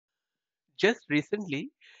Just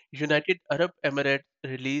recently, United Arab Emirates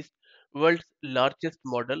released world's largest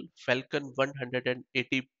model, Falcon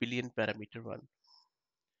 180 billion parameter one.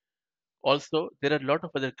 Also, there are a lot of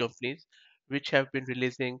other companies which have been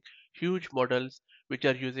releasing huge models which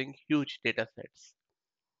are using huge data sets.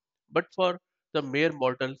 But for the mere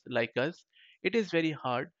mortals like us, it is very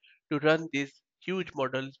hard to run these huge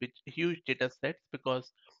models with huge data sets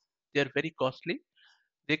because they are very costly,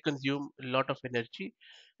 they consume a lot of energy,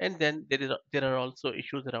 and then there are also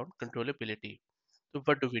issues around controllability. So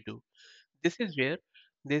what do we do? This is where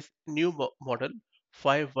this new model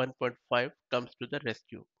Phi 1.5 comes to the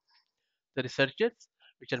rescue. The researchers,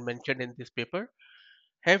 which are mentioned in this paper,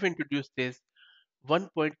 have introduced this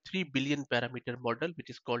 1.3 billion parameter model, which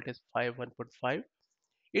is called as Phi 1.5.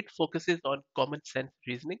 It focuses on common sense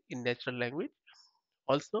reasoning in natural language.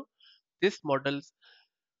 Also, this model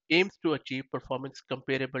aims to achieve performance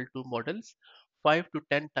comparable to models 5 to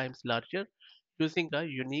 10 times larger using a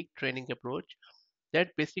unique training approach that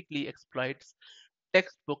basically exploits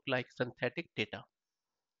textbook like synthetic data.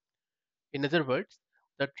 In other words,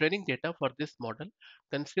 the training data for this model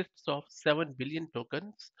consists of 7 billion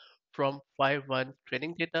tokens from Phi-1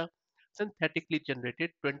 training data, synthetically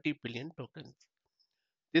generated 20 billion tokens.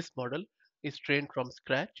 This model is trained from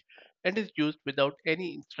scratch and is used without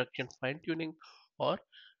any instruction fine-tuning or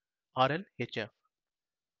RLHF.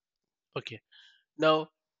 Okay, now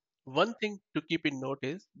one thing to keep in note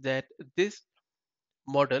is that this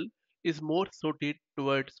model is more suited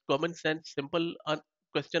towards common sense, simple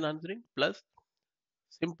question answering plus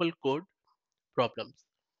simple code problems.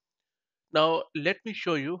 Now, let me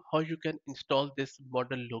show you how you can install this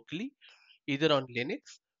model locally, either on Linux,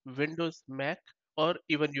 Windows, Mac, or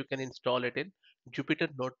even you can install it in Jupyter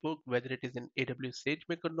Notebook, whether it is in AWS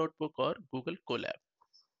SageMaker Notebook or Google Colab.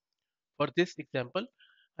 For this example,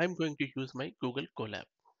 I'm going to use my Google Colab.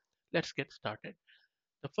 Let's get started.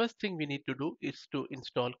 The first thing we need to do is to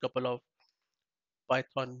install a couple of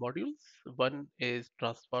Python modules. One is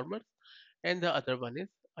transformers and the other one is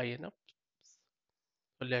INF.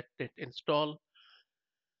 So let it install.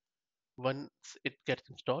 Once it gets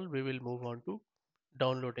installed, we will move on to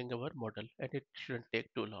downloading our model and it shouldn't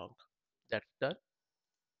take too long. That's done.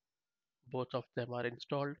 Both of them are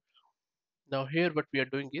installed. Now here what we are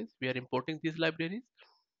doing is we are importing these libraries.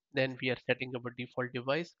 Then we are setting our default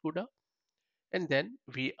device CUDA and then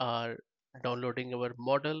we are downloading our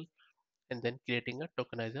model and then creating a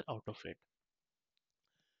tokenizer out of it.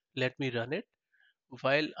 Let me run it.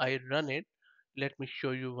 While I run it, let me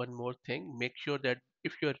show you one more thing. Make sure that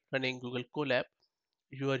if you are running Google Colab,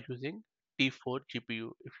 you are using T4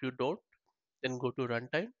 GPU. If you don't, then go to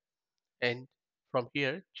runtime and from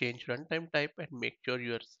here change runtime type and make sure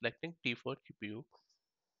you are selecting T4 GPU.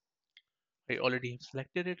 I already have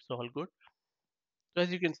selected it, so all good. So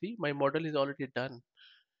as you can see, my model is already done.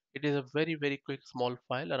 It is a very quick small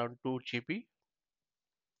file around 2 GB.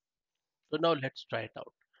 So now let's try it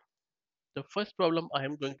out. The first problem I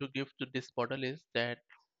am going to give to this model is that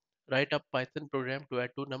write a Python program to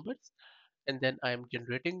add two numbers and then I am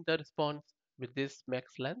generating the response with this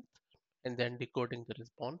max length and then decoding the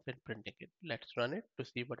response and printing it. Let's run it to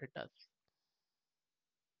see what it does.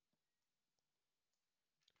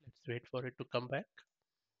 Let's wait for it to come back.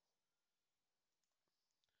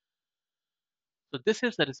 So this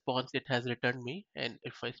is the response it has returned me, and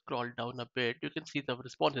if I scroll down a bit, you can see the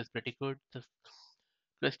response is pretty good. The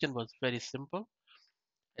question was very simple,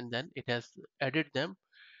 and then it has added them.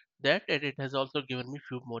 That and it has also given me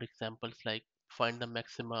few more examples like find the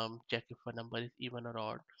maximum, check if a number is even or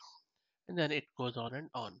odd, and then it goes on and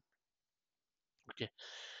on. Okay,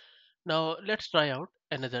 now let's try out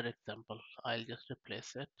another example. I'll just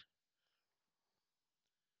replace it.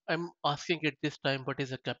 I'm asking it this time what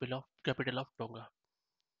is a capital of Tonga,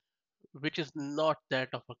 which is not that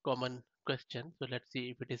of a common question. So let's see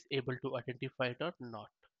if it is able to identify it or not.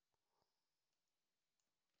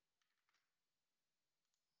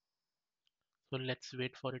 So let's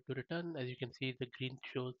wait for it to return. As you can see, the green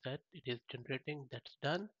shows that it is generating. That's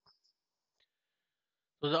done.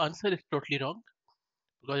 So the answer is totally wrong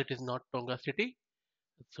because it is not Tonga City.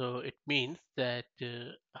 So it means that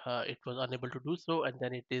it was unable to do so, and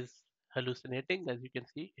then it is hallucinating, as you can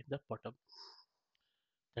see in the bottom.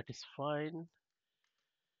 That is fine.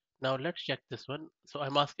 Now let's check this one. So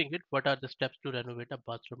I'm asking it, what are the steps to renovate a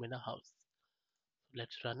bathroom in a house?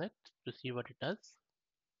 Let's run it to see what it does.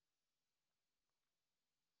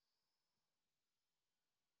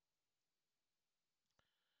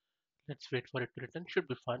 Let's wait for it to return. Should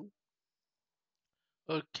be fun.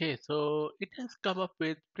 Okay, so it has come up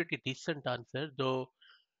with pretty decent answer, though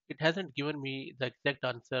it hasn't given me the exact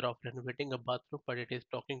answer of renovating a bathroom, but it is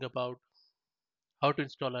talking about how to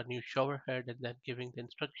install a new shower head and then giving the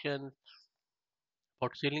instructions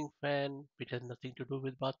about ceiling fan, which has nothing to do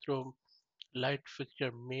with bathroom, light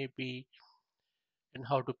fixture maybe, and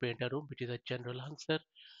how to paint a room, which is a general answer.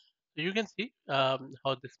 So you can see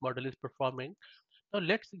how this model is performing. Now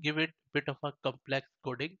let's give it a bit of a complex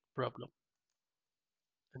coding problem.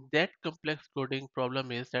 And that complex coding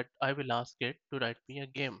problem is that I will ask it to write me a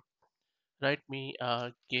game. Write me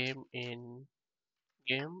a game in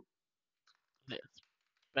game, yes,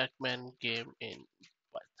 Pac-Man game in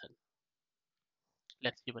Python.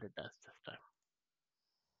 Let's see what it does this time.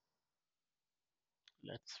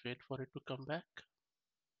 Let's wait for it to come back.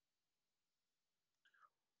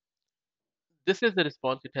 This is the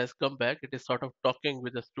response it has come back. It is sort of talking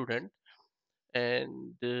with a student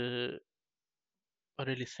and a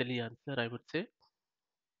really silly answer, I would say.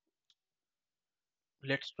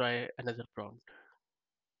 Let's try another prompt.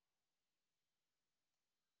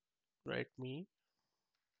 Write me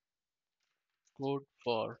code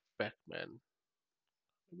for Pac-Man.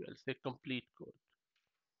 Maybe I'll say complete code.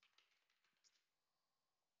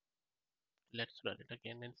 Let's run it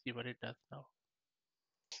again and see what it does now.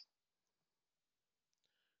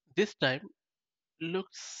 This time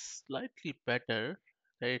looks slightly better.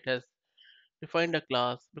 It has defined a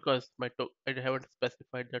class because I haven't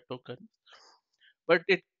specified the tokens, but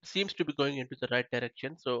it seems to be going into the right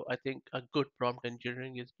direction. So I think a good prompt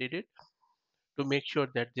engineering is needed to make sure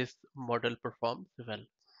that this model performs well.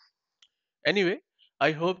 Anyway,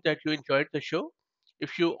 I hope that you enjoyed the show.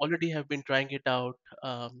 If you already have been trying it out,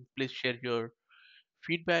 please share your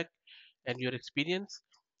feedback and your experience.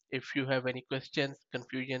 If you have any questions,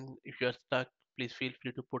 confusion, if you are stuck, please feel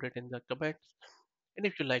free to put it in the comments. And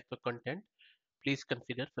if you like the content, please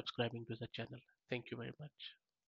consider subscribing to the channel. Thank you very much.